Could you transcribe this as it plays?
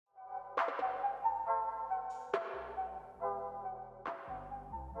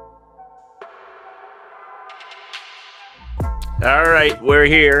All right, we're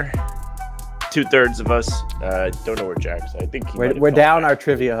here. 2/3 of us. Don't know where Jack's. I think we're down our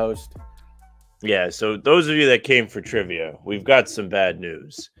trivia host. Yeah, so those of you that came for trivia, we've got some bad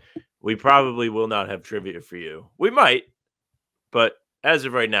news. We probably will not have trivia for you. We might, but as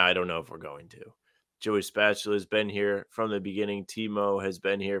of right now, I don't know if we're going to. Joey Spatula has been here from the beginning. Timo has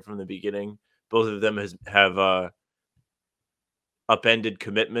been here from the beginning. Both of them have upended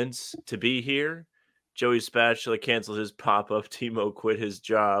commitments to be here. Joey Spatula canceled his pop-up. Timo quit his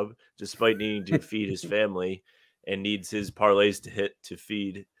job despite needing to feed his family and needs his parlays to hit to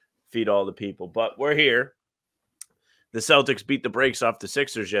feed all the people. But we're here. The Celtics beat the brakes off the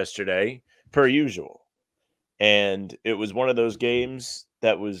Sixers yesterday, per usual. And it was one of those games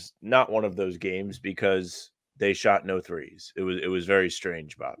that was not one of those games because they shot no threes. It was very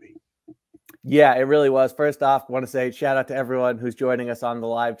strange, Bobby. Yeah, it really was. First off, I want to say shout out to everyone who's joining us on the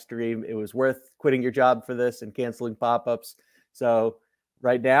live stream. It was worth quitting your job for this and canceling pop-ups. So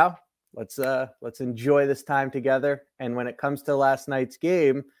right now, let's enjoy this time together. And when it comes to last night's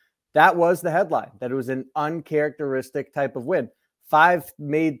game, that was the headline, that it was an uncharacteristic type of win. 5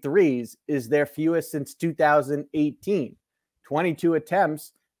 made threes is their fewest since 2018. 22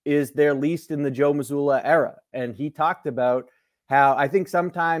 attempts is their least in the Joe Mazzulla era. And he talked about how I think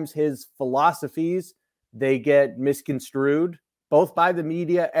sometimes his philosophies, they get misconstrued both by the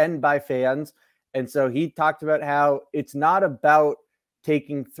media and by fans. And so he talked about how it's not about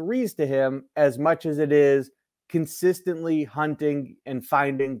taking threes to him as much as it is consistently hunting and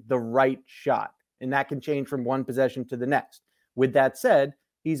finding the right shot. And that can change from one possession to the next. With that said,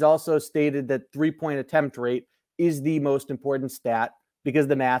 he's also stated that 3-point attempt rate is the most important stat because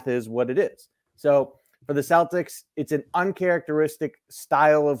the math is what it is. So for the Celtics, it's an uncharacteristic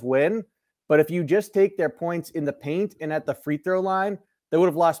style of win. But if you just take their points in the paint and at the free throw line, they would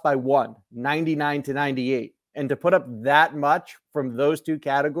have lost by 1, 99-98. And to put up that much from those two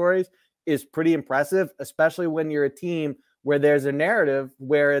categories is pretty impressive, especially when you're a team where there's a narrative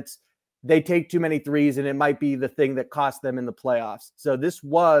where it's they take too many threes and it might be the thing that cost them in the playoffs. So this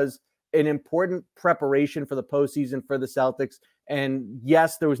was an important preparation for the postseason for the Celtics. And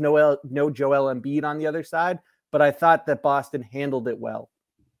yes, there was no Joel Embiid on the other side, but I thought that Boston handled it well.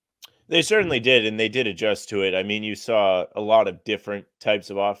 They certainly did, and they did adjust to it. I mean, you saw a lot of different types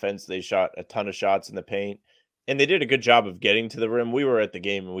of offense. They shot a ton of shots in the paint, and they did a good job of getting to the rim. We were at the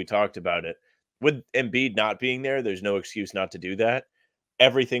game, and we talked about it. With Embiid not being there, there's no excuse not to do that.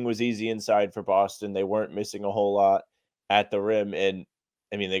 Everything was easy inside for Boston. They weren't missing a whole lot at the rim, and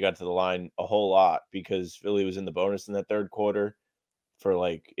I mean, they got to the line a whole lot because Philly was in the bonus in that third quarter for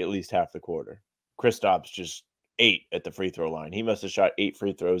like at least half the quarter. Kristaps just 8 at the free throw line. He must have shot 8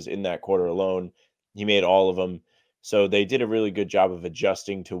 free throws in that quarter alone. He made all of them. So they did a really good job of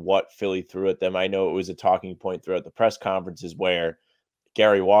adjusting to what Philly threw at them. I know it was a talking point throughout the press conferences where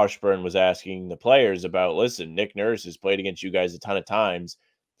Gary Washburn was asking the players about, listen, Nick Nurse has played against you guys a ton of times.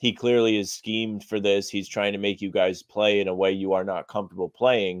 He clearly is schemed for this. He's trying to make you guys play in a way you are not comfortable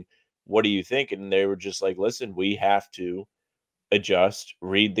playing. What do you think? And they were just like, listen, we have to adjust,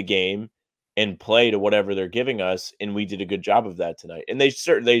 read the game, and play to whatever they're giving us. And we did a good job of that tonight. And they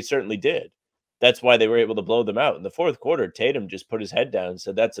certainly did. That's why they were able to blow them out. In the fourth quarter, Tatum just put his head down and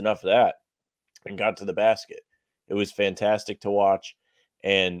said, that's enough of that, and got to the basket. It was fantastic to watch.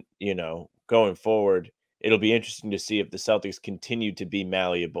 And, you know, going forward, it'll be interesting to see if the Celtics continue to be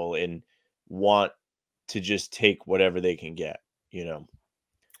malleable and want to just take whatever they can get, you know?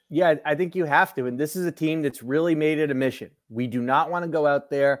 Yeah, I think you have to. And this is a team that's really made it a mission. We do not want to go out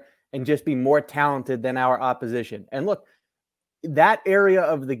there and just be more talented than our opposition. And look, that area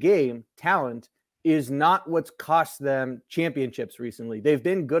of the game, talent, is not what's cost them championships recently. They've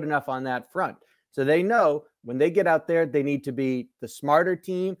been good enough on that front. So they know when they get out there, they need to be the smarter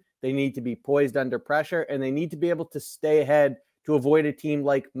team. They need to be poised under pressure, and they need to be able to stay ahead to avoid a team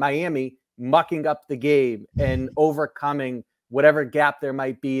like Miami mucking up the game and overcoming whatever gap there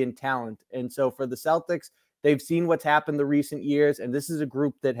might be in talent. And so for the Celtics, they've seen what's happened the recent years, and this is a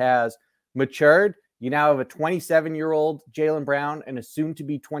group that has matured. You now have a 27-year-old Jaylen Brown and a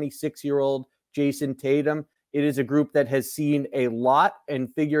soon-to-be 26-year-old Jason Tatum. It is a group that has seen a lot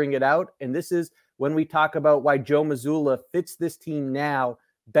and figuring it out. And this is when we talk about why Joe Mazzulla fits this team now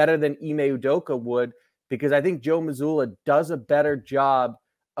better than Ime Udoka would, because I think Joe Mazzulla does a better job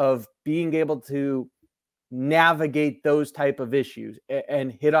of being able to navigate those type of issues and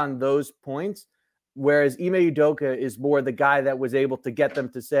hit on those points. Whereas Ime Udoka is more the guy that was able to get them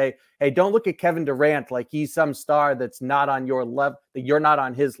to say, hey, don't look at Kevin Durant like he's some star that's not on your level, that you're not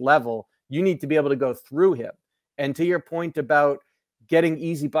on his level. You need to be able to go through him. And to your point about getting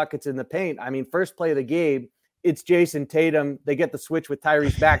easy buckets in the paint, I mean, first play of the game, it's Jason Tatum. They get the switch with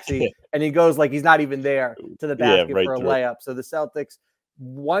Tyrese Maxey, and he goes like he's not even there to the basket right for a through. layup. So the Celtics,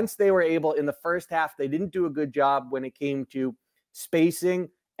 once they were able in the first half, they didn't do a good job when it came to spacing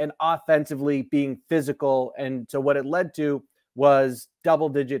and offensively being physical. And so what it led to was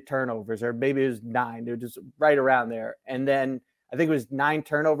double-digit turnovers, or maybe it was 9. They were just right around there. And then I think it was 9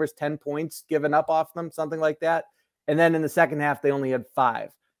 turnovers, 10 points given up off them, something like that. And then in the second half, they only had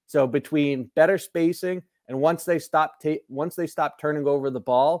 5. So between better spacing and once they stopped turning over the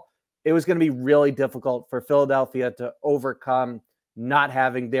ball, it was going to be really difficult for Philadelphia to overcome not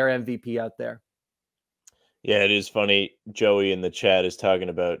having their MVP out there. Yeah, it is funny. Joey in the chat is talking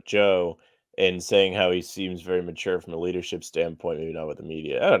about Joe and saying how he seems very mature from a leadership standpoint, maybe not with the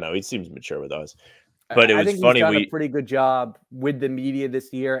media. I don't know. He seems mature with us. But it was I think funny. He's done a pretty good job with the media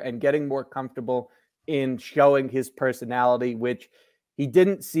this year and getting more comfortable in showing his personality, which he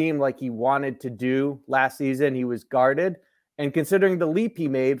didn't seem like he wanted to do last season. He was guarded. And considering the leap he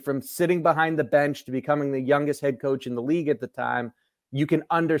made from sitting behind the bench to becoming the youngest head coach in the league at the time, you can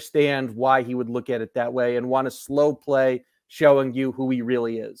understand why he would look at it that way and want a slow play showing you who he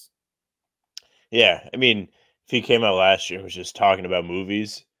really is. Yeah. I mean, if he came out last year and was just talking about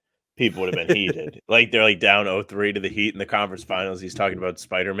movies, people would have been heated. Like they're like down 0-3 to the Heat in the conference finals. He's talking about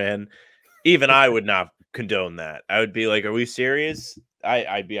Spider-Man. Even I would not condone that. I would be like, are we serious?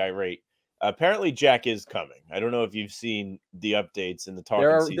 I'd be irate. Apparently Jack is coming. I don't know if you've seen the updates in the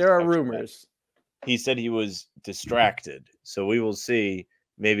talking. There are rumors. He said he was distracted. So we will see,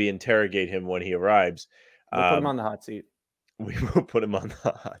 maybe interrogate him when he arrives. We'll put him on the hot seat. We will put him on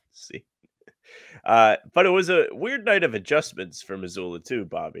the hot seat. But it was a weird night of adjustments for Missoula too,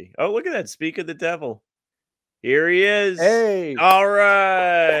 Bobby. Oh, look at that. Speak of the devil. Here he is. Hey. All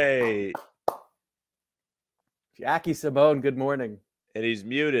right. Jackie Simone, good morning. And he's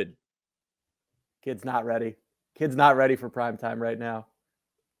muted. Kid's not ready. Kid's not ready for prime time right now.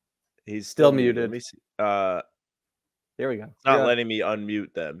 He's still muted. Let me see. There we go. It's not letting me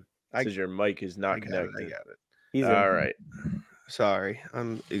unmute them because your mic is not connected. I got it. He's all right. Sorry,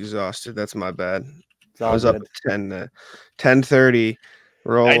 I'm exhausted. That's my bad. I was up at 10:30.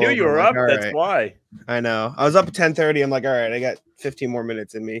 I knew you were up. That's why. I know. I was up at 10:30. I'm like, all right, I got 15 more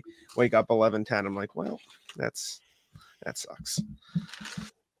minutes in me. Wake up 11:10. I'm like, well, that sucks.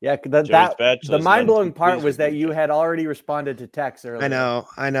 Yeah, the mind-blowing part was that you had already responded to text earlier.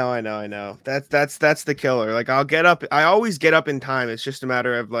 I know. That's the killer. Like I always get up in time. It's just a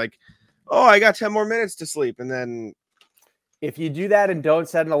matter of like, oh, I got 10 more minutes to sleep. And then if you do that and don't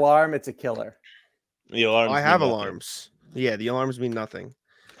set an alarm, it's a killer. The alarms. I have alarms. Yeah, the alarms mean nothing.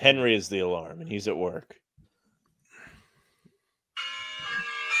 Henry is the alarm, and he's at work.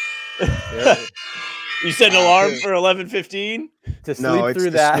 You set an alarm for 11:15 to sleep through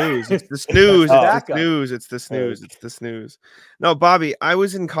that. Snooze. It's the snooze. It's the snooze. It's the snooze. It's the snooze. No, Bobby, I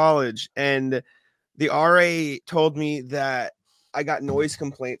was in college, and the RA told me that I got noise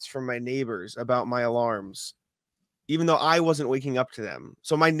complaints from my neighbors about my alarms, even though I wasn't waking up to them.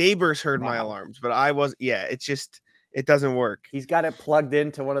 So my neighbors heard my alarms, but I was. Yeah, it's just it doesn't work. He's got it plugged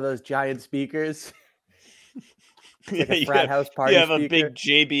into one of those giant speakers. Like a frat house party. You have speaker. A big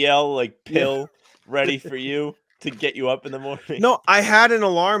JBL like pill ready for you to get you up in the morning. No, I had an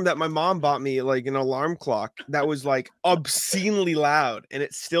alarm that my mom bought me, like an alarm clock that was like obscenely loud, and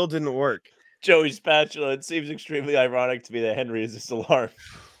it still didn't work. Joey Spatula, it seems extremely ironic to me that Henry is this alarm.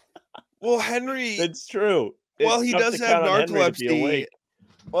 Well, Henry, it's true. Well, he does have narcolepsy.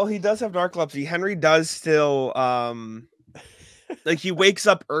 Well, he does have narcolepsy. Henry does still like he wakes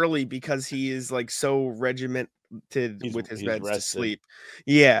up early because he is like so regimented with his meds to sleep.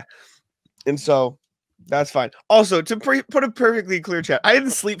 Yeah. And so that's fine. Also, to put a perfectly clear chat, I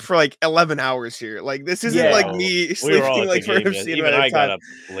didn't sleep for like 11 hours here. Like this isn't like me sleeping like for even I got up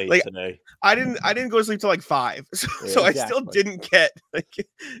late like, today. I didn't go to sleep till like 5. So I still didn't get like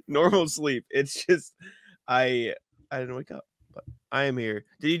normal sleep. It's just I didn't wake up. But I am here.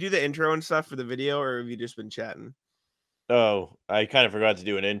 Did you do the intro and stuff for the video, or have you just been chatting? Oh, I kind of forgot to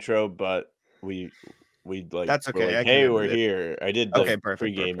do an intro, but we like that's okay. Like, hey, we're here. I did the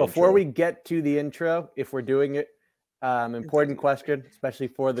pregame. Before we get to the intro, if we're doing it, important question, especially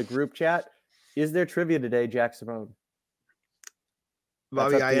for the group chat: is there trivia today, Jack Simone?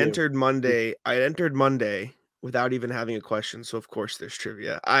 Bobby, I entered Monday without even having a question, so of course there's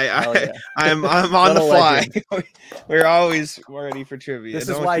trivia. I'm on the fly. We're always ready for trivia. This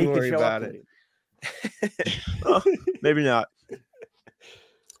is why you can show up well, maybe not.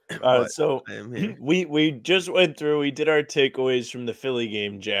 So we just went through. We did our takeaways from the Philly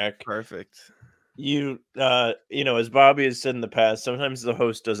game, Jack. Perfect. You know, as Bobby has said in the past, sometimes the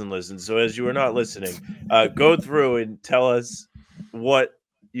host doesn't listen. So as you were not listening, go through and tell us what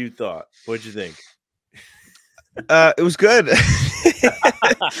you thought. What'd you think? It was good.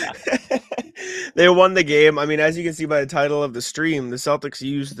 They won the game. I mean, as you can see by the title of the stream, the Celtics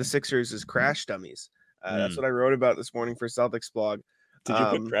used the Sixers as crash dummies. That's what I wrote about this morning for Celtics blog. Did you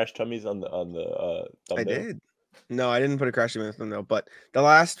put crash tummies on the thumbnail? I did. No, I didn't put a crash dummy on the thumbnail, but the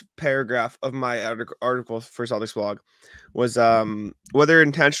last paragraph of my article for Celtics blog was whether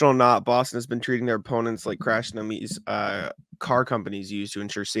intentional or not, Boston has been treating their opponents like crash dummies car companies use to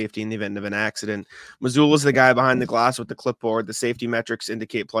ensure safety in the event of an accident. Mazzulla's the guy behind the glass with the clipboard. The safety metrics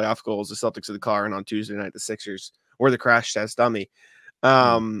indicate playoff goals. The Celtics are the car, and on Tuesday night, the Sixers were the crash test dummy.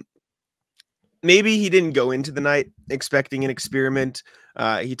 Maybe he didn't go into the night expecting an experiment.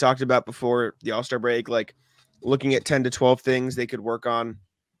 He talked about before the All-Star break, like looking at 10 to 12 things they could work on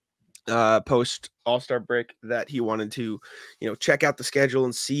post All-Star break that he wanted to, check out the schedule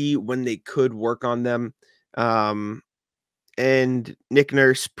and see when they could work on them. And Nick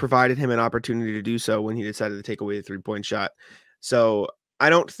Nurse provided him an opportunity to do so when he decided to take away the 3-point shot. So I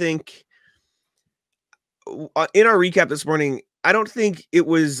don't think in our recap this morning, I don't think it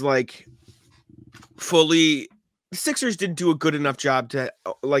was like fully the Sixers didn't do a good enough job to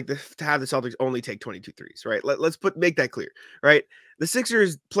have the Celtics only take 22 threes, right? Let's make that clear, right? The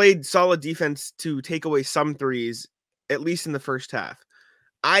Sixers played solid defense to take away some threes, at least in the first half.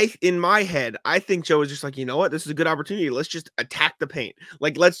 In my head, I think Joe was just like, you know what, this is a good opportunity. Let's just attack the paint.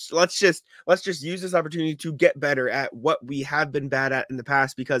 Like, let's just use this opportunity to get better at what we have been bad at in the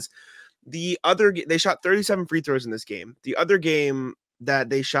past, because they shot 37 free throws in this game. The other game that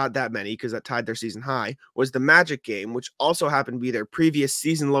they shot that many, because that tied their season high, was the Magic game, which also happened to be their previous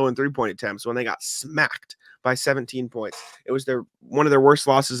season low in 3-point attempts when they got smacked by 17 points. It was one of their worst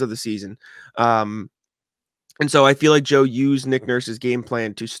losses of the season. And so I feel like Joe used Nick Nurse's game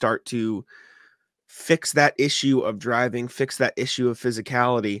plan to start to fix that issue of driving, fix that issue of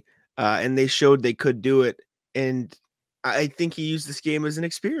physicality, and they showed they could do it. And I think he used this game as an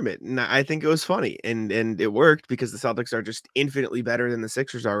experiment, and I think it was funny, and it worked because the Celtics are just infinitely better than the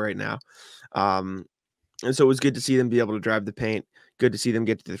Sixers are right now. And so it was good to see them be able to drive the paint. Good to see them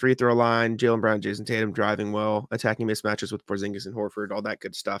get to the free throw line. Jaylen Brown, Jason Tatum driving well, attacking mismatches with Porzingis and Horford, all that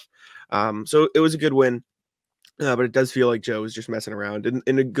good stuff. So it was a good win. But it does feel like Joe is just messing around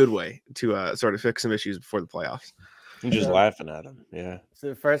in a good way to sort of fix some issues before the playoffs. I'm just laughing at him. Yeah.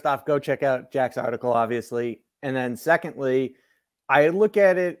 So first off, go check out Jack's article, obviously. And then secondly, I look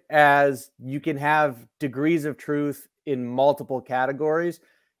at it as you can have degrees of truth in multiple categories.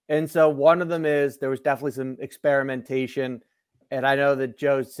 And so one of them is there was definitely some experimentation. And I know that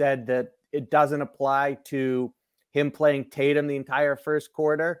Joe said that it doesn't apply to him playing Tatum the entire first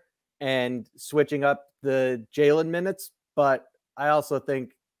quarter and switching up the Jaylen minutes. But I also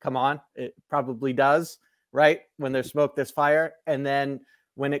think, come on, it probably does, right? When there's smoke, there's fire. And then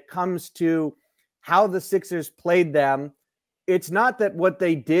when it comes to how the Sixers played them, it's not that what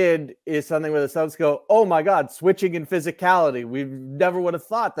they did is something where the Celtics go, oh my God, switching in physicality. We never would have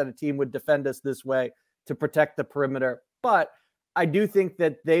thought that a team would defend us this way to protect the perimeter. But I do think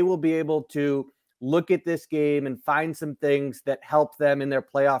that they will be able to look at this game and find some things that help them in their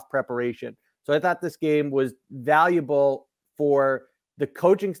playoff preparation. So I thought this game was valuable for the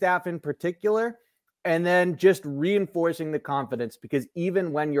coaching staff in particular, and then just reinforcing the confidence, because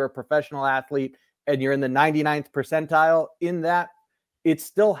even when you're a professional athlete and you're in the 99th percentile in that, it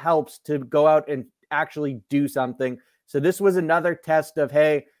still helps to go out and actually do something. So this was another test of,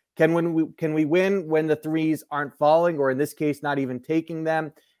 hey, can we win when the threes aren't falling, or in this case, not even taking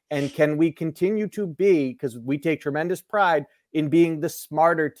them? And can we continue to be, because we take tremendous pride in being the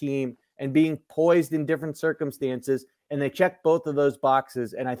smarter team and being poised in different circumstances, and they check both of those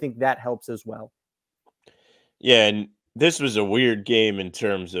boxes, and I think that helps as well. Yeah, and this was a weird game in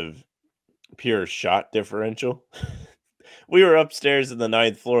terms of pure shot differential. We were upstairs in the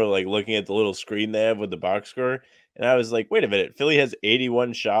 9th floor, like looking at the little screen they have with the box score, and I was like, wait a minute, Philly has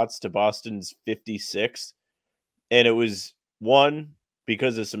 81 shots to Boston's 56, and it was 1,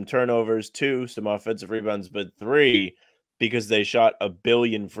 because of some turnovers, 2, some offensive rebounds, but 3, because they shot a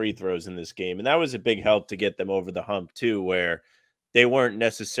billion free throws in this game. And that was a big help to get them over the hump too, where they weren't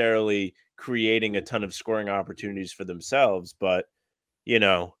necessarily creating a ton of scoring opportunities for themselves. But,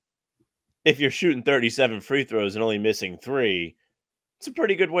 if you're shooting 37 free throws and only missing 3, it's a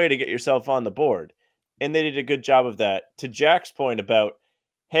pretty good way to get yourself on the board. And they did a good job of that. To Jack's point about,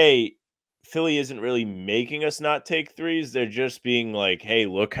 hey, Philly isn't really making us not take threes. They're just being like, hey,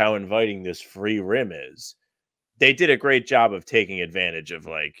 look how inviting this free rim is. they did a great job of taking advantage of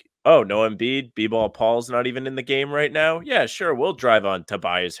like, oh, no Embiid, B-ball Paul's not even in the game right now. Yeah, sure, we'll drive on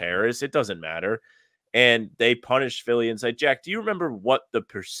Tobias Harris. It doesn't matter. And they punished Philly inside. Jack, do you remember what the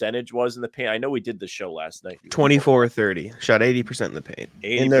percentage was in the paint? I know we did the show last night. 24-30. Shot 80% in the paint.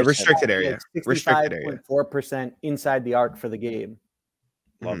 80%. In the restricted area. Like 65.4% inside the arc for the game.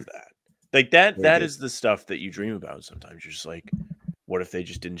 Love that. Like that is the stuff that you dream about sometimes. You're just like, what if they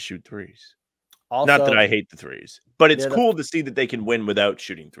just didn't shoot threes? Also, not that I hate the threes, but it's cool to see that they can win without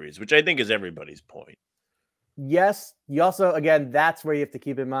shooting threes, which I think is everybody's point. Yes. You also, again, that's where you have to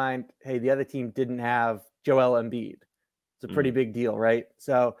keep in mind, hey, the other team didn't have Joel Embiid. It's a pretty big deal, right?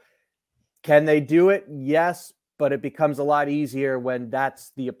 So can they do it? Yes, but it becomes a lot easier when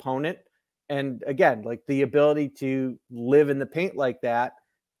that's the opponent. And again, like the ability to live in the paint like that,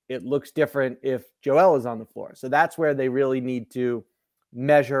 it looks different if Joel is on the floor. So that's where they really need to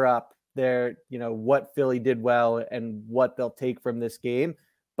measure up their, what Philly did well and what they'll take from this game.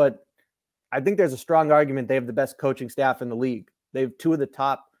 But I think there's a strong argument they have the best coaching staff in the league. They have two of the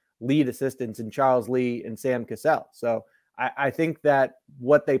top lead assistants in Charles Lee and Sam Cassell. So I think that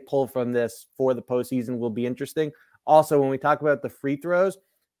what they pull from this for the postseason will be interesting. Also, when we talk about the free throws,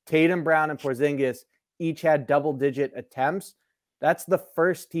 Tatum, Brown, and Porzingis each had double-digit attempts. That's the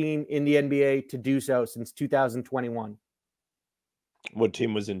first team in the NBA to do so since 2021. What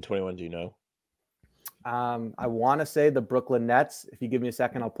team was in 21? Do you know? I want to say the Brooklyn Nets. If you give me a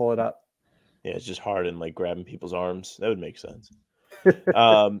second, I'll pull it up. Yeah, it's just hard and like grabbing people's arms. That would make sense.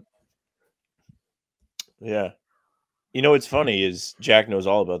 Yeah. What's funny is Jack knows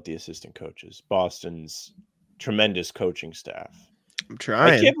all about the assistant coaches, Boston's tremendous coaching staff. I'm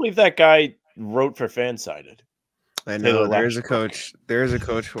trying. I can't believe that guy wrote for Fansided. I know there's a coach. There's a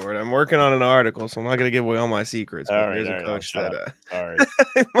coach for it. I'm working on an article, so I'm not going to give away all my secrets. But there's a coach that. All right.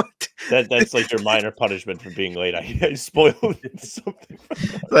 That's like your minor punishment for being late. I spoiled something.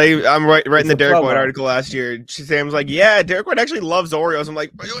 Like I'm writing the Derek White article last year. Sam's like, "Yeah, Derek White actually loves Oreos." I'm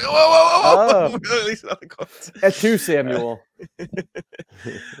like, "Whoa!" That's too Samuel.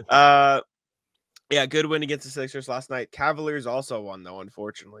 Yeah, good win against the Sixers last night. Cavaliers also won though,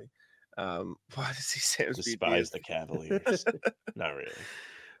 unfortunately. Why does he despise the Cavaliers? Not really.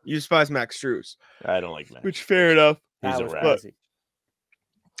 You despise Max Strus. I don't like Max. Which fair enough. He's a rat.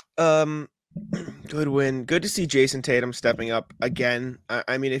 Good win. Good to see Jason Tatum stepping up again.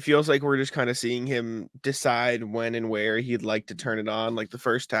 I mean, it feels like we're just kind of seeing him decide when and where he'd like to turn it on. Like the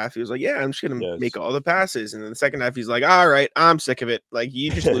first half, he was like, "Yeah, I'm just gonna make all the passes," and then the second half, he's like, "All right, I'm sick of it. Like you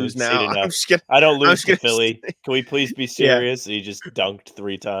just lose now. I don't lose to Philly. Can we please be serious?" Yeah. He just dunked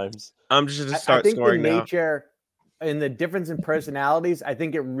 3 times. I'm just gonna start scoring now. And the difference in personalities, I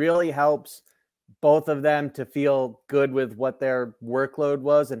think it really helps both of them to feel good with what their workload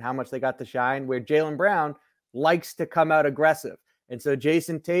was and how much they got to shine, where Jaylen Brown likes to come out aggressive. And so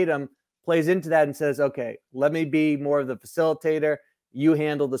Jason Tatum plays into that and says, okay, let me be more of the facilitator. You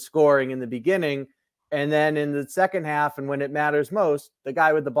handle the scoring in the beginning. And then in the second half, and when it matters most, the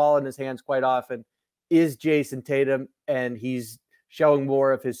guy with the ball in his hands quite often is Jason Tatum, and he's showing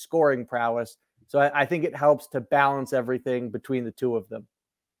more of his scoring prowess. So I think it helps to balance everything between the two of them.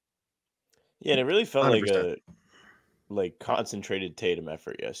 Yeah, and it really felt 100%. like concentrated Tatum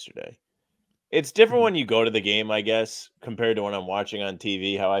effort yesterday. It's different when you go to the game, I guess, compared to when I'm watching on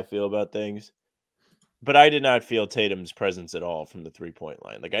TV, how I feel about things. But I did not feel Tatum's presence at all from the 3-point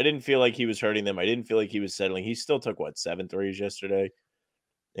line. Like, I didn't feel like he was hurting them. I didn't feel like he was settling. He still took, 7 threes yesterday?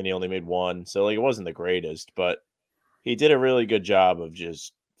 And he only made 1. So, it wasn't the greatest. But he did a really good job of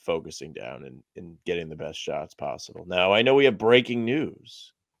just focusing down and getting the best shots possible. Now, I know we have breaking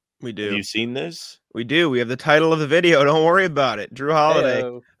news. We do. Have you seen this? We do. We have the title of the video. Don't worry about it. Jrue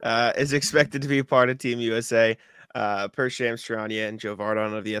Holiday is expected to be part of Team USA. Per Shams Charania and Joe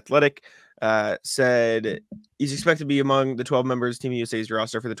Vardon of The Athletic said he's expected to be among the 12 members of Team USA's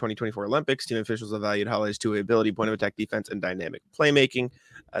roster for the 2024 Olympics. Team officials evaluated Holiday's two-way ability, point of attack defense, and dynamic playmaking.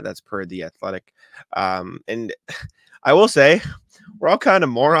 That's per The Athletic. And I will say, we're all kind of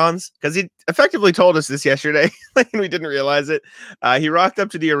morons because he effectively told us this yesterday and we didn't realize it. He rocked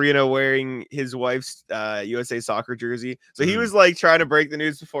up to the arena wearing his wife's USA soccer jersey. So he was trying to break the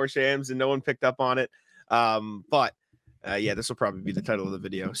news before Shams and no one picked up on it. But yeah, this will probably be the title of the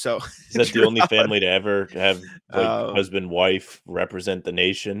video. So is that the only family to ever have husband, wife represent the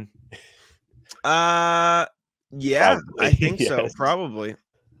nation? Yeah, probably. I think so. Probably.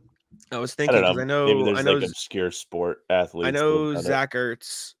 I was thinking because I know maybe there's obscure sport athletes. I know Zach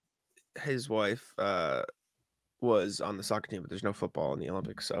Ertz, his wife, was on the soccer team, but there's no football in the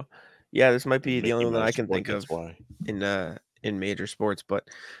Olympics. So yeah, this might be the only one that I can think of in major sports. But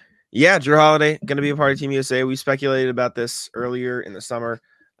Yeah, Jrue Holiday going to be a part of Team USA. We speculated about this earlier in the summer,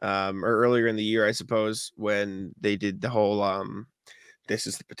 or earlier in the year, I suppose, when they did the whole this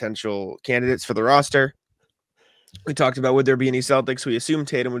is the potential candidates for the roster. We talked about would there be any Celtics. We assumed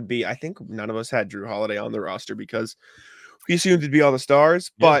Tatum would be. I think none of us had Jrue Holiday on the roster because we assumed it'd be all the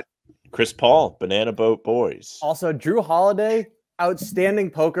stars. Yeah. But Chris Paul, Banana Boat Boys. Also, Jrue Holiday, outstanding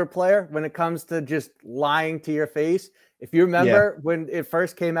poker player when it comes to just lying to your face. If you remember when it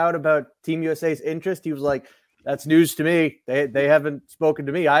first came out about Team USA's interest, he was like, that's news to me. They haven't spoken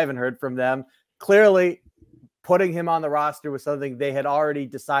to me. I haven't heard from them. Clearly, putting him on the roster was something they had already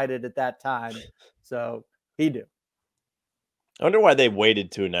decided at that time. So he did. I wonder why they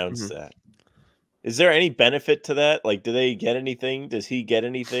waited to announce that. Is there any benefit to that? Like, do they get anything? Does he get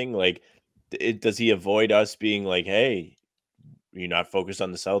anything? Like, does he avoid us being like, hey, you're not focused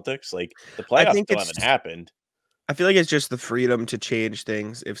on the Celtics? Like, the playoffs still haven't happened. I feel like it's just the freedom to change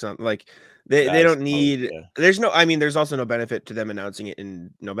things. If something like they don't need, there's no, I mean, there's also no benefit to them announcing it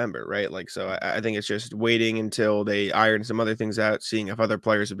in November, right? Like, so I think it's just waiting until they iron some other things out, seeing if other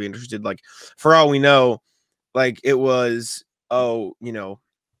players would be interested. Like, for all we know, like it was,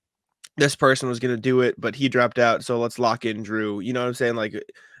 this person was going to do it, but he dropped out. So let's lock in Jrue. You know what I'm saying? Like,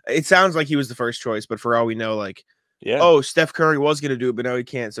 it sounds like he was the first choice, but for all we know, like, Steph Curry was going to do it, but now he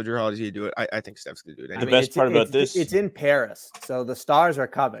can't. So Jrue Holiday's going to do it. I think Steph's going to do it. Anyway. The best part about this, it's in Paris, so the stars are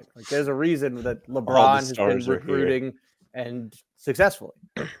coming. Like, there's a reason that LeBron has been recruiting and successfully.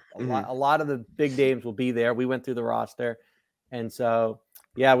 A lot of the big names will be there. We went through the roster, and so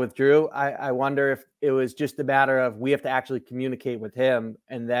with Jrue, I wonder if it was just a matter of we have to actually communicate with him,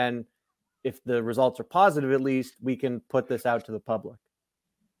 and then if the results are positive, at least we can put this out to the public.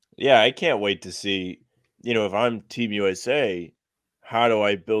 Yeah, I can't wait to see. If I'm Team USA, how do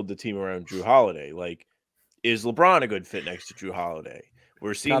I build the team around Jrue Holiday? Like, is LeBron a good fit next to Jrue Holiday?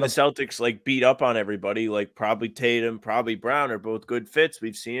 We're seeing the Celtics like beat up on everybody. Like, probably Tatum, probably Brown are both good fits.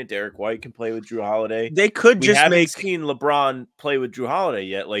 We've seen it. Derek White can play with Jrue Holiday. They could we haven't seen LeBron play with Jrue Holiday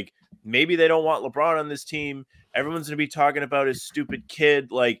yet. Like, maybe they don't want LeBron on this team. Everyone's going to be talking about his stupid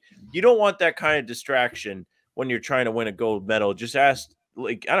kid. Like, you don't want that kind of distraction when you're trying to win a gold medal. Just ask.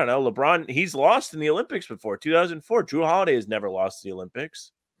 Like, I don't know, LeBron, he's lost in the Olympics before. 2004, Jrue Holiday has never lost the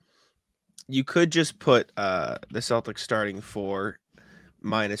Olympics. You could just put the Celtics starting 4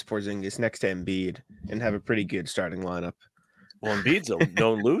 minus Porzingis next to Embiid and have a pretty good starting lineup. Well, Embiid's a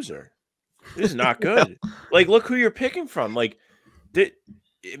known loser. This is not good. Like, look who you're picking from. Like,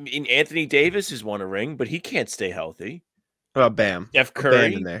 Anthony Davis has won a ring, but he can't stay healthy. Oh, Bam. Steph Curry.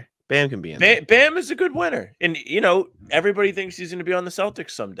 Bam in there. Bam can be in there. Bam is a good winner. And, everybody thinks he's going to be on the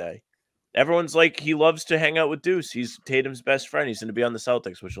Celtics someday. Everyone's like, he loves to hang out with Deuce. He's Tatum's best friend. He's going to be on the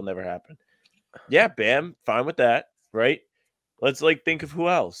Celtics, which will never happen. Yeah, Bam, fine with that, right? Let's, think of who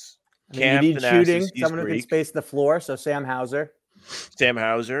else. You need shooting, someone who can space the floor, so Sam Hauser.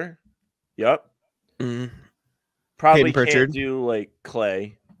 Yep. Probably can't do,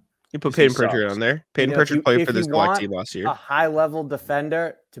 Clay. You put Peyton Pritchard on there. Peyton Pritchard played for this select team last year. A high-level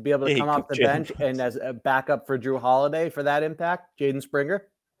defender to be able to come off the bench and as a backup for Jrue Holiday for that impact, Jaden Springer.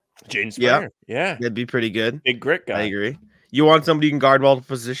 Yeah. That'd be pretty good. Big grit guy. I agree. You want somebody who can guard multiple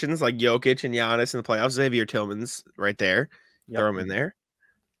positions like Jokic and Giannis in the playoffs. Xavier Tillman's right there. Throw him in there.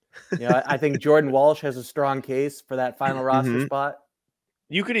 I think Jordan Walsh has a strong case for that final roster spot.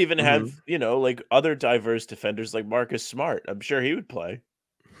 You could even have, other diverse defenders like Marcus Smart. I'm sure he would play.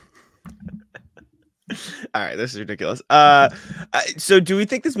 All right, this is ridiculous. So do we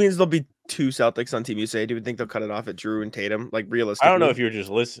think this means there'll be 2 Celtics on Team USA? Do we think they'll cut it off at Jrue and Tatum? Like, realistically, I don't know if you're just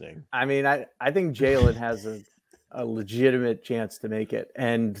listening. I mean, I think Jalen has a legitimate chance to make it,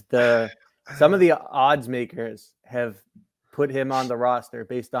 and some of the odds makers have put him on the roster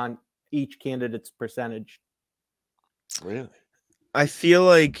based on each candidate's percentage. Really? I feel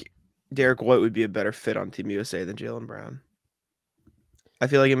like Derek White would be a better fit on Team USA than Jaylen Brown. I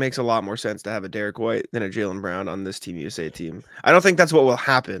feel like it makes a lot more sense to have a Derek White than a Jaylen Brown on this Team USA team. I don't think that's what will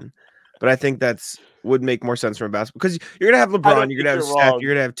happen, but I think that's would make more sense from a basketball because you're gonna have LeBron, you're gonna have Steph,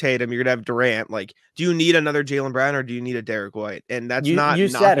 you're gonna have Tatum, you're gonna have Durant. Like, do you need another Jaylen Brown or do you need a Derek White? And that's not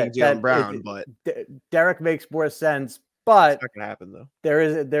knocking Jaylen Brown, but Derek makes more sense. But it's not gonna happen though.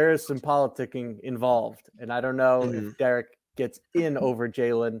 There is some politicking involved, and I don't know if Derek gets in over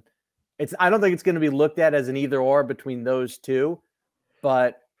Jaylen. I don't think it's going to be looked at as an either or between those two.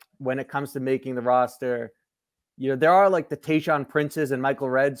 But when it comes to making the roster, there are like the Tayshaun Princes and Michael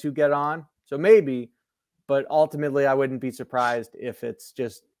Reds who get on. So maybe, but ultimately I wouldn't be surprised if it's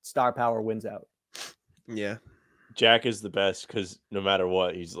just star power wins out. Yeah. Jack is the best because no matter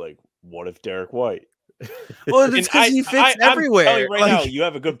what, he's like, what if Derek White? Well, it's because he fits everywhere. I'm telling you right now, you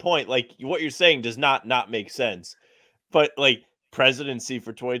have a good point. Like what you're saying does not make sense. But like presidency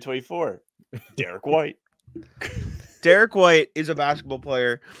for 2024, Derek White. Derek White is a basketball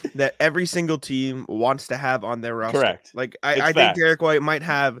player that every single team wants to have on their roster. Correct. Like I think Derek White might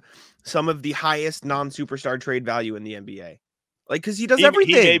have some of the highest non-superstar trade value in the NBA. Like, because he does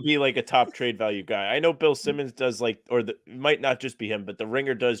everything. He may be like a top trade value guy. I know Bill Simmons does it might not just be him, but the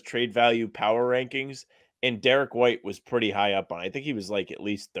Ringer does trade value power rankings, and Derek White was pretty high up on. I think he was like at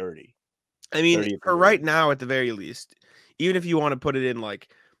least 30. I mean, for right now, at the very least, even if you want to put it in like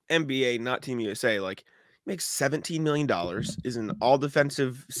NBA, not Team USA, like makes $17 million, is an all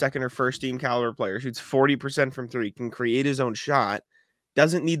defensive second or first team caliber player, shoots 40% from three, can create his own shot,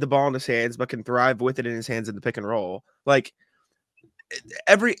 doesn't need the ball in his hands, but can thrive with it in his hands in the pick and roll. Like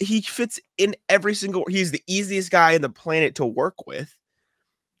he fits in every single, he's the easiest guy in the planet to work with.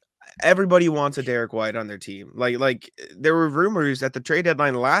 Everybody wants a Derek White on their team. Like there were rumors at the trade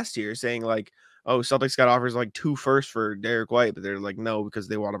deadline last year saying like, oh, Celtics got offers like 2 firsts for Derek White, but they're like, no, because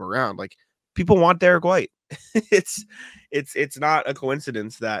they want him around. Like people want Derek White. It's not a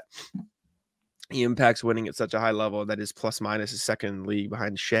coincidence that he impacts winning at such a high level that is plus minus is second league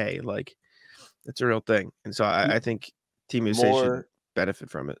behind Shea. Like it's a real thing. And so I think Team USA should benefit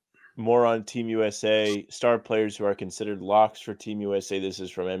from it. More on Team USA. Star players who are considered locks for Team USA. This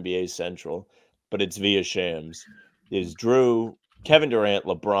is from NBA Central, but it's via Shams. Is Jrue, Kevin Durant,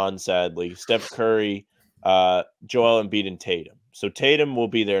 LeBron, sadly, Steph Curry, Joel Embiid, and Tatum. So Tatum will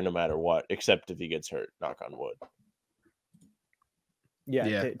be there no matter what, except if he gets hurt. Knock on wood.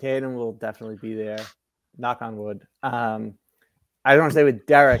 Yeah. Tatum will definitely be there. Knock on wood. I want to say with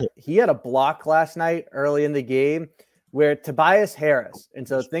Derek, he had a block last night early in the game where Tobias Harris. And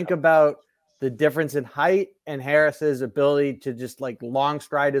so think about the difference in height and Harris's ability to just like long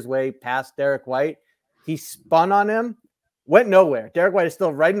stride his way past Derek White. He spun on him, went nowhere. Derek White is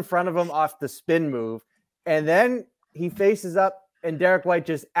still right in front of him off the spin move. And then he faces up and Derek White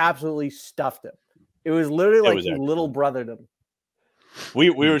just absolutely stuffed him. It was literally like he little brothered him. We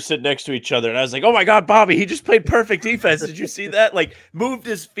were sitting next to each other, and I was like, "Oh my God, Bobby! He just played perfect defense. Did you see that? Like, moved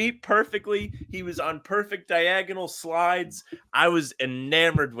his feet perfectly. He was on perfect diagonal slides. I was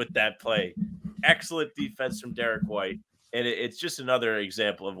enamored with that play. Excellent defense from Derek White, and it's just another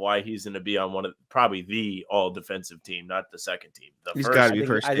example of why he's going to be on one of probably the all defensive team, not the second team. He's got to be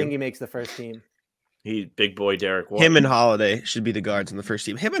first. I think he makes the first team. He big boy Derek White. Him and Holiday should be the guards in the first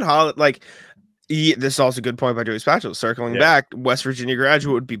team. Him and Holiday, like. This is also a good point by Joey Spatula. Circling back, West Virginia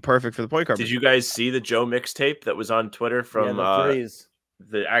graduate would be perfect for the point guard. Did you guys see the Joe mixtape that was on Twitter from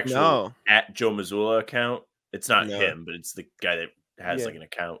the actual at Joe Mazzulla account? It's not him, but it's the guy that has like an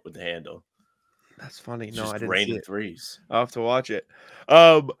account with the handle. That's funny. It's no, just I didn't raining see it. threes. I'll have to watch it.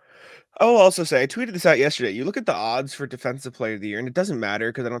 I will also say I tweeted this out yesterday. You look at the odds for Defensive Player of the Year, and it doesn't matter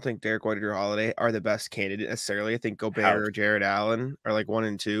because I don't think Derek White or Holiday are the best candidate necessarily. I think Gobert or Jared Allen are like 1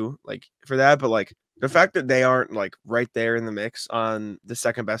 and 2, like for that. But like the fact that they aren't like right there in the mix on the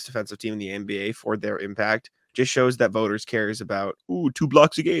second best defensive team in the NBA for their impact just shows that voters cares about 2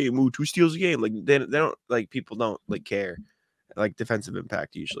 blocks a game, 2 steals a game. Like they don't like people don't like care. Like defensive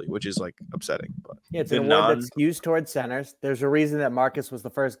impact usually, which is like upsetting. But yeah, it's an award that skews towards centers. There's a reason that Marcus was the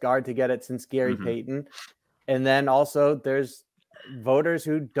first guard to get it since Gary Payton. And then also there's voters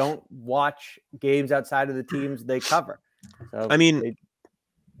who don't watch games outside of the teams they cover. So I mean,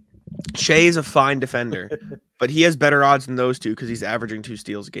 Shea is a fine defender, but he has better odds than those two because he's averaging 2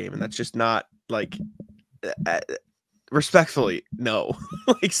 steals a game. And that's just not like respectfully, no.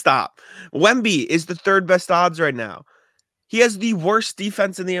 Like stop. Wemby is the 3rd best odds right now. He has the worst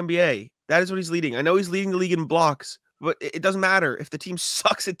defense in the NBA. That is what he's leading. I know he's leading the league in blocks, but it doesn't matter if the team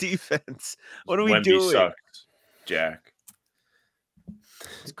sucks at defense. What are we doing? Sucks, Jack.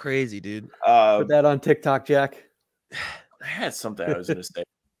 It's crazy, dude. Put that on TikTok, Jack. I had something I was going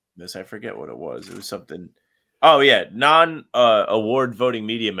to say. I forget what it was. It was something. Oh yeah, non-award voting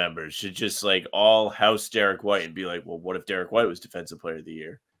media members should just like all house Derek White and be like, well, what if Derek White was Defensive Player of the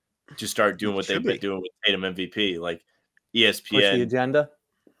Year? Just start doing what they've been doing with Tatum MVP, like. ESPN push the agenda.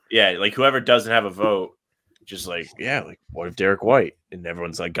 Yeah, like whoever doesn't have a vote, just like what if Derek White? And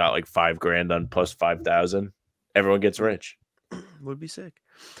everyone's like got like $5,000 on plus 5,000. Everyone gets rich. Would be sick.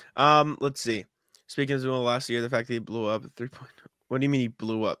 Let's see. Speaking of Zoom last year, the fact that he blew up at 3 point. What do you mean he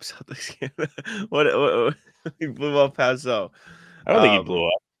blew up? what he blew up? How so? I don't think he blew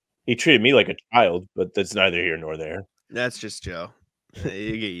up. He treated me like a child, but that's neither here nor there. That's just Joe.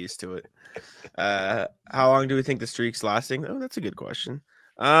 You get used to it. How long do we think the streak's lasting? Oh, that's a good question.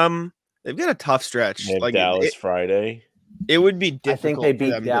 They've got a tough stretch. Like Dallas Friday. It would be difficult. I think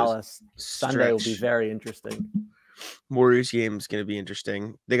they beat Dallas. Sunday will be very interesting. Warriors game is going to be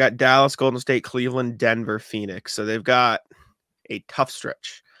interesting. They got Dallas, Golden State, Cleveland, Denver, Phoenix. So they've got a tough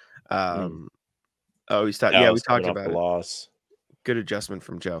stretch. Oh, we talked about it. Loss. Good adjustment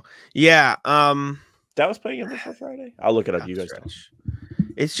from Joe. Yeah. Dallas playing them before Friday. I'll look it up. You guys know.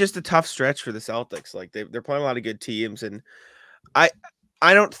 It's just a tough stretch for the Celtics. Like they're playing a lot of good teams, and I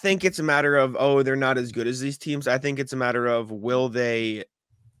don't think it's a matter of they're not as good as these teams. I think it's a matter of will they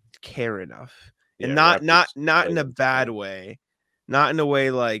care enough, and not in a bad way, not in a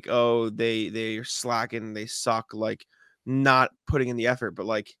way like they're slacking, they suck, like not putting in the effort, but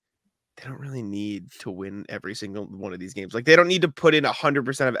like they don't really need to win every single one of these games. Like they don't need to put in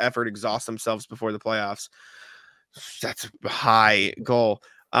 100% of effort, exhaust themselves before the playoffs. That's a high goal.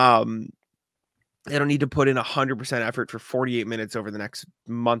 They don't need to put in 100% effort for 48 minutes over the next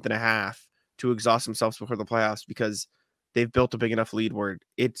month and a half to exhaust themselves before the playoffs, because they've built a big enough lead where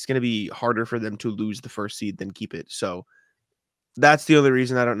it's going to be harder for them to lose the first seed than keep it. So that's the only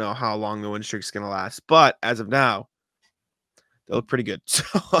reason. I don't know how long the win streak is going to last, but as of now, they look pretty good. So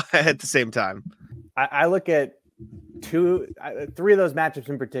at the same time, I look at three of those matchups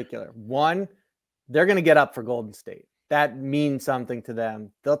in particular. One, they're going to get up for Golden State. That means something to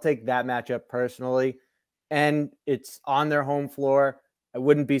them. They'll take that matchup personally, and it's on their home floor. I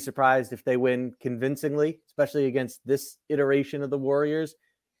wouldn't be surprised if they win convincingly, especially against this iteration of the Warriors.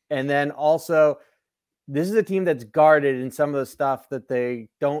 And then also, this is a team that's guarded in some of the stuff that they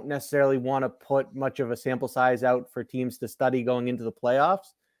don't necessarily want to put much of a sample size out for teams to study going into the playoffs.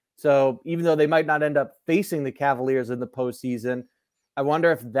 So even though they might not end up facing the Cavaliers in the postseason, I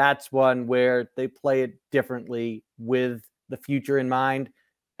wonder if that's one where they play it differently with the future in mind.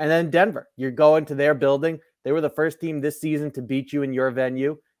 And then Denver, you're going to their building. They were the first team this season to beat you in your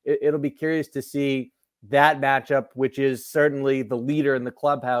venue. It'll be curious to see that matchup, which is certainly the leader in the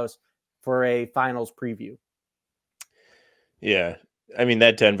clubhouse for a finals preview. Yeah. I mean,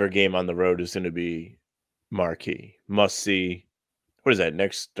 that Denver game on the road is going to be marquee. Must see. What is that,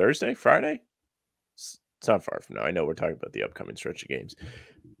 next Thursday, Friday? It's not far from now. I know we're talking about the upcoming stretch of games.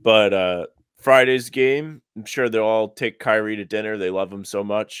 But Friday's game, I'm sure they'll all take Kyrie to dinner. They love him so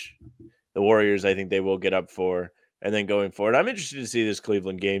much. The Warriors, I think they will get up for. And then going forward, I'm interested to see this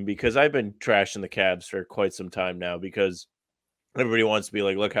Cleveland game, because I've been trashing the Cavs for quite some time now, because everybody wants to be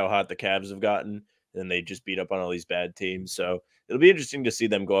like, look how hot the Cavs have gotten. And they just beat up on all these bad teams. So it'll be interesting to see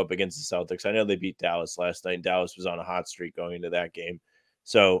them go up against the Celtics. I know they beat Dallas last night. Dallas was on a hot streak going into that game.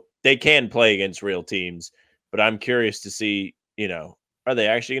 So they can play against real teams. But I'm curious to see, are they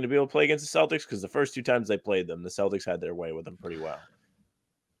actually going to be able to play against the Celtics? Because the first two times they played them, the Celtics had their way with them pretty well.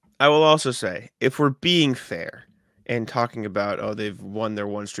 I will also say, if we're being fair and talking about, they've won their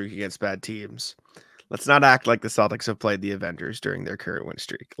one streak against bad teams, let's not act like the Celtics have played the Avengers during their current win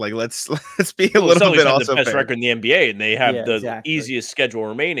streak. Like, let's be a little bit also the best fair. record in the NBA, and they have easiest schedule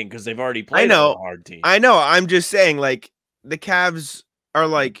remaining because they've already played a hard team. I know. I'm just saying, like, the Cavs are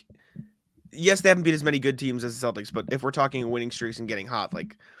like, yes, they haven't beat as many good teams as the Celtics, but if we're talking winning streaks and getting hot,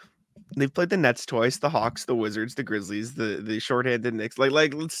 like, they've played the Nets twice, the Hawks, the Wizards, the Grizzlies, the shorthanded Knicks.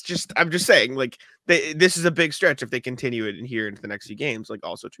 Like I'm just saying, like, this is a big stretch if they continue it in here into the next few games. Like,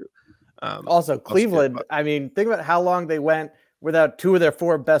 also true. Also, Cleveland, I mean, think about how long they went without two of their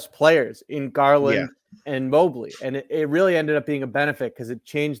four best players in Garland and Mobley. And it really ended up being a benefit because it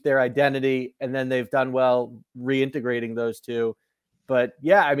changed their identity, and then they've done well reintegrating those two. But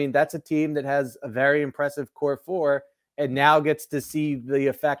yeah, I mean, that's a team that has a very impressive core four, and now gets to see the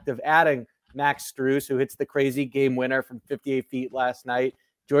effect of adding Max Strus, who hits the crazy game winner from 58 feet last night.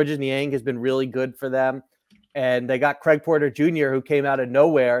 Georges Niang has been really good for them. And they got Craig Porter Jr., who came out of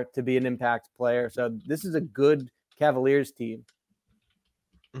nowhere to be an impact player. So this is a good Cavaliers team.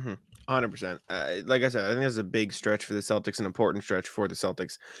 100%. Like I said, I think this is a big stretch for the Celtics, an important stretch for the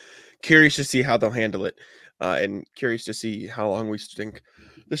Celtics. Curious to see how they'll handle it, and curious to see how long we think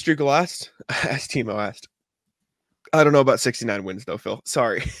the streak will last, as Timo asked. I don't know about 69 wins, though, Phil.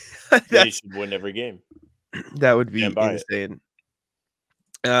 Sorry. They should win every game. That would be insane.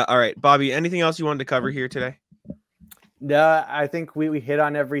 All right, Bobby, anything else you wanted to cover here today? No, I think we hit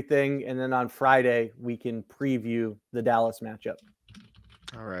on everything, and then on Friday we can preview the Dallas matchup.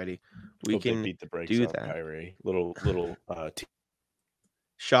 All righty, we can beat the brakes do off that. Kyrie. Little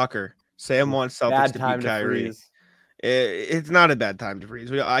shocker. Sam wants Celtics to beat Kyrie. It's not a bad time to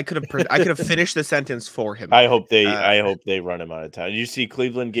freeze. I could have finished the sentence for him. I hope they run him out of town. Did you see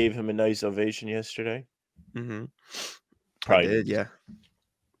Cleveland gave him a nice ovation yesterday? Mm-hmm. Probably did, yeah.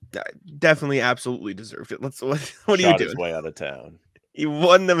 Definitely, absolutely deserved it. What are you doing? His way out of town. He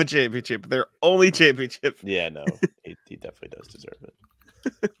won them a championship. Their only championship. Yeah, no, he definitely does deserve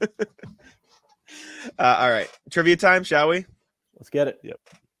it. All right, trivia time, shall we? Let's get it. Yep.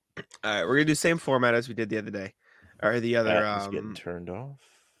 All right, we're gonna do the same format as we did the other day, or the other That is getting turned off.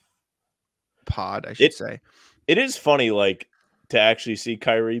 pod, I should say. It is funny, like, to actually see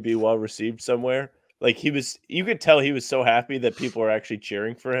Kyrie be well received somewhere. Like, you could tell he was so happy that people are actually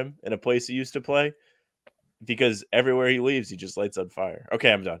cheering for him in a place he used to play, because everywhere he leaves, he just lights on fire.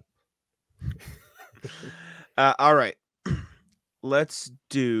 Okay, I'm done. All right, let's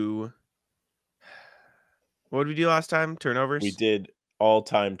do. What did we do last time? Turnovers. We did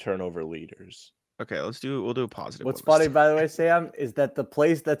all-time turnover leaders. Okay, we'll do a positive. What's funny, by the way, Sam, is that the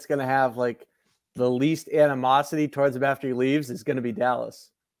place that's going to have like the least animosity towards him after he leaves is going to be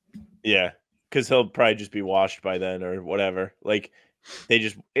Dallas. Yeah, because he'll probably just be washed by then or whatever. Like,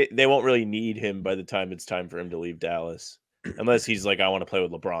 they won't really need him by the time it's time for him to leave Dallas, unless he's like, I want to play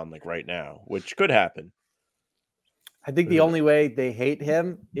with LeBron like right now, which could happen. I think the only way they hate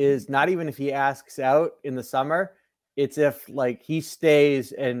him is not even if he asks out in the summer. It's if like he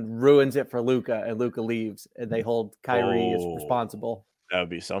stays and ruins it for Luka and Luka leaves and they hold Kyrie as responsible. That would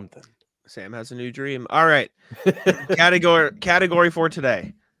be something. Sam has a new dream. All right. Category for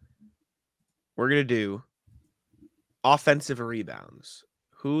today. We're going to do offensive rebounds.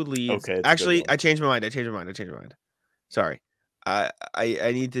 Who leads? Okay, actually, I changed my mind. Sorry. I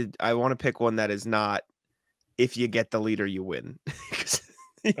want to pick one that is not if you get the leader, you win.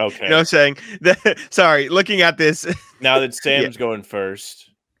 Okay. You know what I'm saying? Sorry, looking at this. Now that Sam's going first.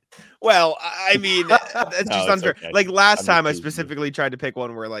 Well, I mean, that's just unfair. Okay. Like last time, I specifically tried to pick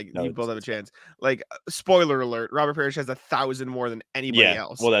one where like you both have a chance. Like, spoiler alert: Robert Parrish has 1,000 more than anybody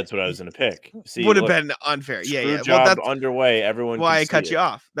else. Well, that's what I was going to pick. See, would have been unfair. Yeah. Job Well, that's underway. Everyone. Why I cut you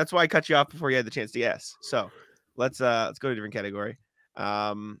off. That's why I cut you off before you had the chance to guess. So let's go to a different category.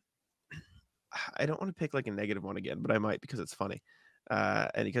 I don't want to pick like a negative one again, but I might because it's funny,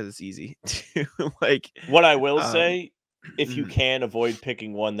 and because it's easy to like. What I will say. If you can avoid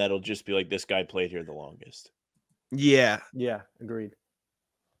picking one that'll just be like this guy played here the longest. Yeah, agreed.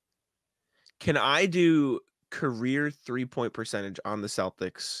 Can I do career 3-point percentage on the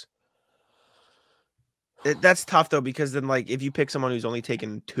Celtics? That's tough though, because then like if you pick someone who's only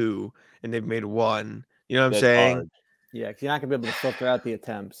taken 2 and they've made 1, you know what I'm saying? Hard. Yeah, because you're not gonna be able to filter out the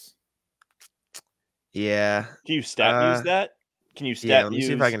attempts. Yeah. Can you stat muse that? Can you stat yeah, let me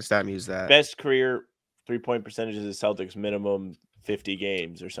see if I can stat muse that. Best career 3-point percentages of Celtics minimum 50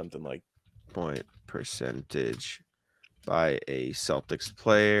 games or something like point percentage by a Celtics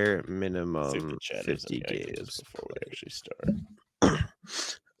player minimum 50 games before we actually start.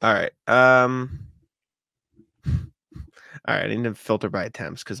 All right. All right, I need to filter by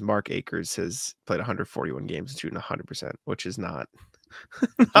attempts because Mark Akers has played 141 games and shooting 100%, which is not.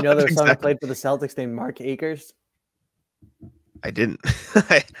 You know, there's someone who played for the Celtics named Mark Akers. I didn't.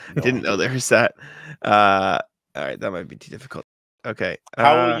 I didn't know there was that. All right, that might be too difficult. Okay.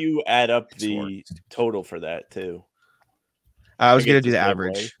 How will you add up the total for that too? I was gonna do the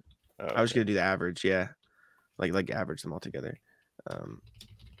average. Oh, okay. I was gonna do the average. Yeah, like average them all together.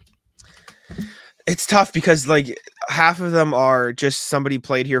 It's tough because like half of them are just somebody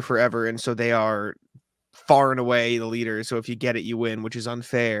played here forever, and so they are far and away the leader. So if you get it, you win, which is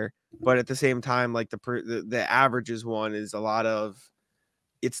unfair. But at the same time, like the averages one is a lot of.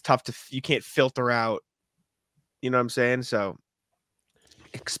 It's tough you can't filter out. You know what I'm saying? So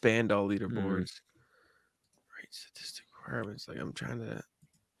expand all leaderboards. Right, statistic requirements. Like I'm trying to.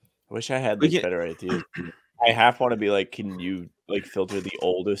 I wish I had this better idea. I half want to be like, can you like filter the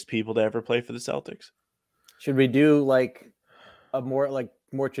oldest people to ever play for the Celtics? Should we do like a more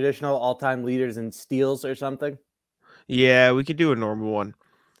traditional all-time leaders in steals or something? Yeah, we could do a normal one.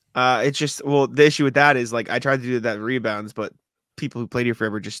 It's just the issue with that is like I tried to do that rebounds, but people who played here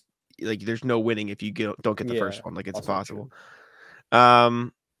forever just like there's no winning if you don't get the first one. Like it's impossible.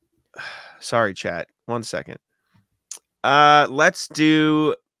 Sorry, chat. 1 second. Let's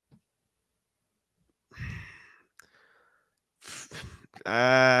do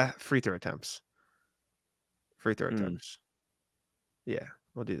free throw attempts. Yeah,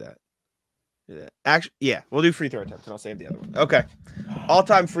 we'll do that. Actually, yeah, we'll do free throw attempts and I'll save the other one. Okay.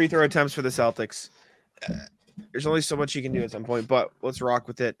 All-time free throw attempts for the Celtics. There's only so much you can do at some point, but let's rock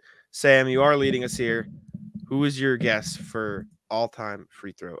with it. Sam, you are leading us here. Who is your guess for all-time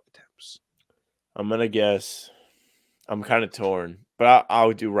free throw attempts? I'm going to guess. I'm kind of torn, but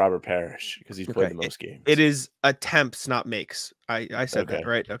I'll do Robert Parrish because he's played the most games. It is attempts, not makes. I said that,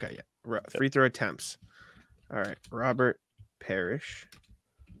 right? Okay, yeah. Free throw attempts. All right. Robert Parrish.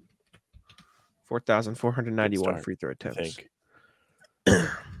 4,491 free throw attempts.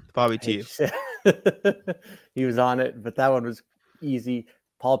 Bobby, to you. He was on it, but that one was easy.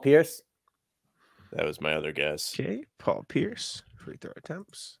 Paul Pierce. That was my other guess. Okay, Paul Pierce, free throw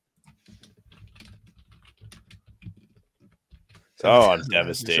attempts. Oh, I'm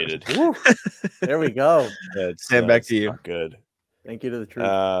devastated. There we go. Sam, back to you. Good. Thank you to the truth.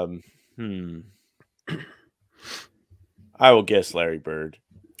 I will guess Larry Bird.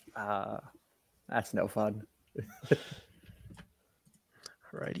 That's no fun.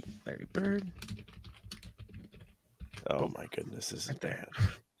 Alrighty, Larry Bird. Oh my goodness, this is bad.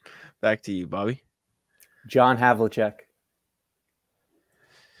 Back to you, Bobby. John Havlicek.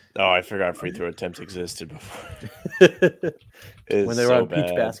 Oh, I forgot free throw attempts existed before. When they were on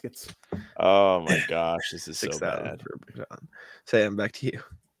peach baskets. Oh my gosh, this is so bad. Sam, back to you.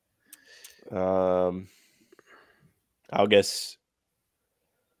 I'll guess.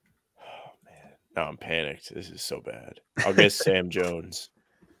 Oh man, no, I'm panicked. This is so bad. I'll guess Sam Jones.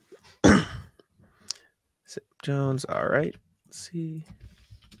 Sam Jones. All right. Let's see.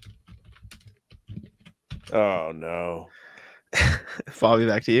 Oh no. Bobby,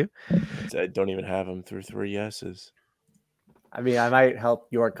 back to you. I don't even have him through 3 yeses. I mean, I might help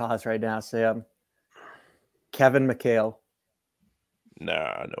your cause right now, Sam. Kevin McHale.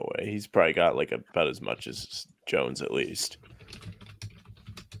 Nah, no way. He's probably got like about as much as Jones at least.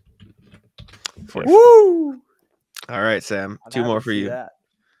 Woo! All right, Sam. 2 more for you. That.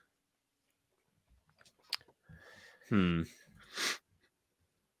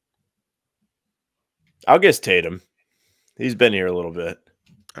 I'll guess Tatum. He's been here a little bit.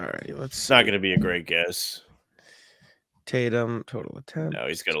 All right, It's not going to be a great guess. Tatum, total attempt. No,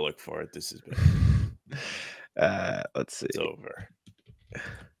 he's got to look for it. This is bad. Let's see. It's over.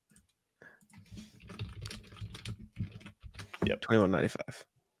 Yep. 21.95.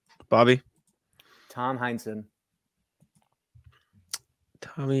 Bobby. Tom Heinsohn.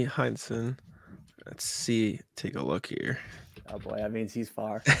 Tommy Heinsohn. Let's see. Take a look here. Oh boy, that means he's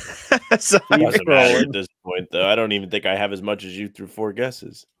far. So doesn't matter at this point, though. I don't even think I have as much as you through 4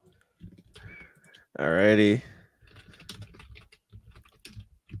 guesses. All righty.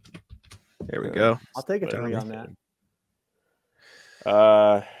 There we go. I'll take a 3 on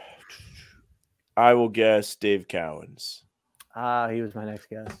that. I will guess Dave Cowens. He was my next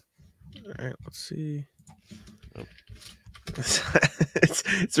guess. All right, let's see. Oh.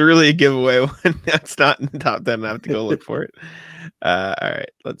 It's really a giveaway when it's not in the top 10. I have to go look for it. All right,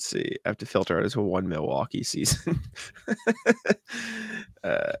 let's see. I have to filter out as a 1 Milwaukee season.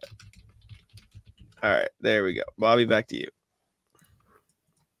 All right, there we go. Bobby, back to you.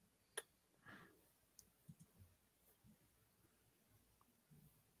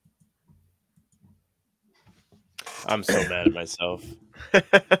 I'm so mad at myself.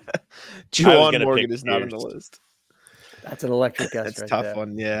 Juwan Morgan is not on the list. That's an electric guess. That's right tough there.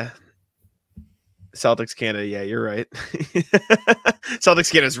 one, yeah. Celtics Canada, yeah, you're right.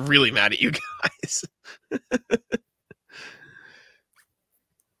 Celtics Canada's really mad at you guys.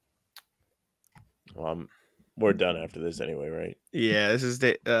 Well, we're done after this anyway, right? Yeah, this is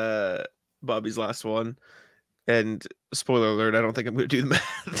Bobby's last one. And spoiler alert, I don't think I'm going to do the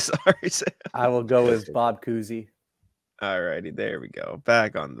math. Sorry, Sam. I will go with Bob Cousy. All righty, there we go.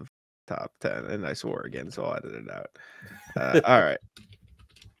 Back on the top 10. And I swore again, so I'll edit it out. All right.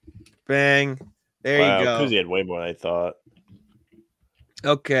 Bang. There you go. Cousy had way more than I thought.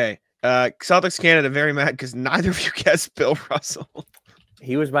 Okay. Celtics Canada, very mad because neither of you guessed Bill Russell.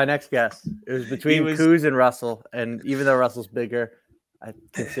 He was my next guess. It was between Kuz and Russell. And even though Russell's bigger, I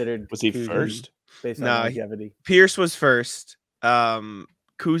considered. Was he first? Based on longevity. Pierce was first.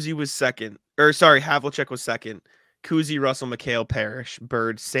 Cousy was second. Or sorry, Havlicek was second. Cousy, Russell, McHale, Parrish,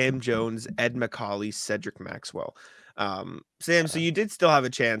 Bird, Sam Jones, Ed McCauley, Cedric Maxwell. Sam, so you did still have a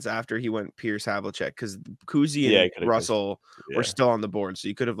chance after he went Pierce, Havlicek, because Cousy and Russell were still on the board, so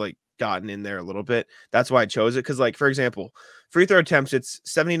you could have like gotten in there a little bit. That's why I chose it, because like, for example, free throw attempts, it's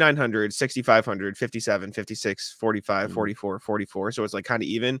 7,900, 6,500, 57, 56, 45, 44, 44, so it's like kind of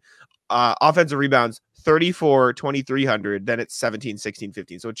even. Offensive rebounds, 34, 2,300, then it's 17, 16,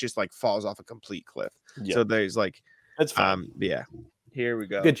 15, so it just like falls off a complete cliff. So there's like, that's fine. Yeah, here we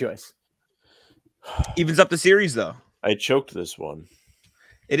go. Good choice. Evens up the series though. I choked this one.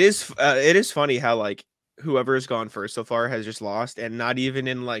 It is funny how like whoever has gone first so far has just lost, and not even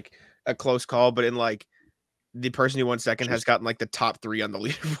in like a close call, but in like the person who won second has gotten like the top 3 on the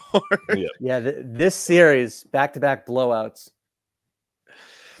leaderboard. Yeah, this series back-to-back blowouts.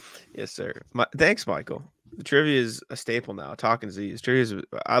 Yes, sir. Thanks, Michael. The trivia is a staple now. Talking Z's trivia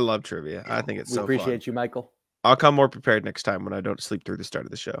I love trivia. I think it's so appreciate fun. You, Michael. I'll come more prepared next time when I don't sleep through the start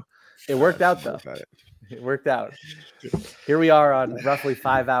of the show. It worked out though. It worked out. Here we are on roughly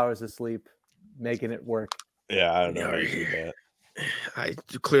 5 hours of sleep. making it work. Yeah, I don't know how you do that. I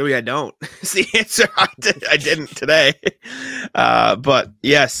don't. It's the answer. I didn't today. But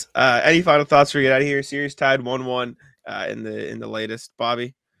yes. Any final thoughts before we get out of here? Series tied 1-1 in the latest.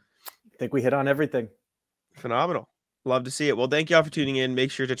 Bobby, I think we hit on everything. Phenomenal. Love to see it. Well, thank you all for tuning in. Make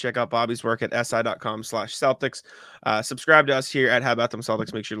sure to check out Bobby's work at si.com/Celtics. Subscribe to us here at How About Them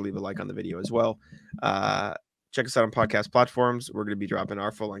Celtics. Make sure to leave a like on the video as well. Check us out on podcast platforms. We're going to be dropping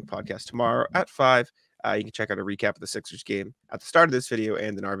our full-length podcast tomorrow at 5. You can check out a recap of the Sixers game at the start of this video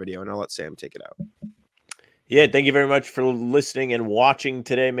and in our video, and I'll let Sam take it out. Yeah, thank you very much for listening and watching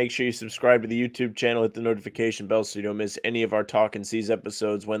today. Make sure you subscribe to the YouTube channel, hit the notification bell so you don't miss any of our Talkin' C's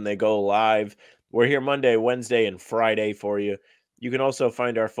episodes when they go live. We're here Monday, Wednesday, and Friday for you. You can also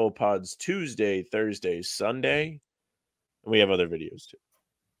find our full pods Tuesday, Thursday, Sunday. And we have other videos too.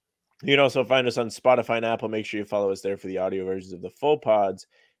 You can also find us on Spotify and Apple. Make sure you follow us there for the audio versions of the full pods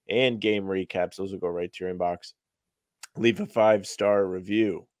and game recaps. Those will go right to your inbox. Leave a 5-star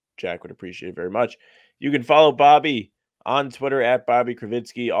review. Jack would appreciate it very much. You can follow Bobby on Twitter at Bobby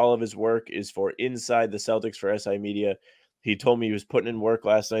Kravitsky. All of his work is for Inside the Celtics for SI Media. He told me he was putting in work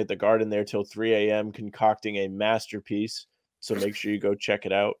last night at the Garden there till 3 a.m. concocting a masterpiece. So make sure you go check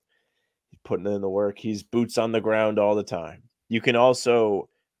it out. He's putting in the work. He's boots on the ground all the time. You can also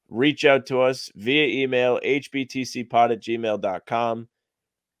reach out to us via email, hbtcpod@gmail.com.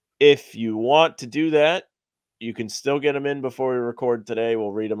 If you want to do that, you can still get them in before we record today.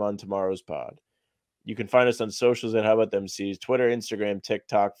 We'll read them on tomorrow's pod. You can find us on socials at How About Them C's, Twitter, Instagram,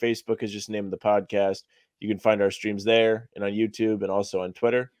 TikTok. Facebook is just the name of the podcast. You can find our streams there and on YouTube and also on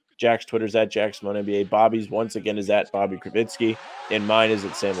Twitter. Jack's Twitter's at JackSimoneNBA. Bobby's once again is at Bobby Kravitsky. And mine is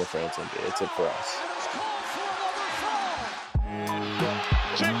at Samuel France NBA. That's it for us.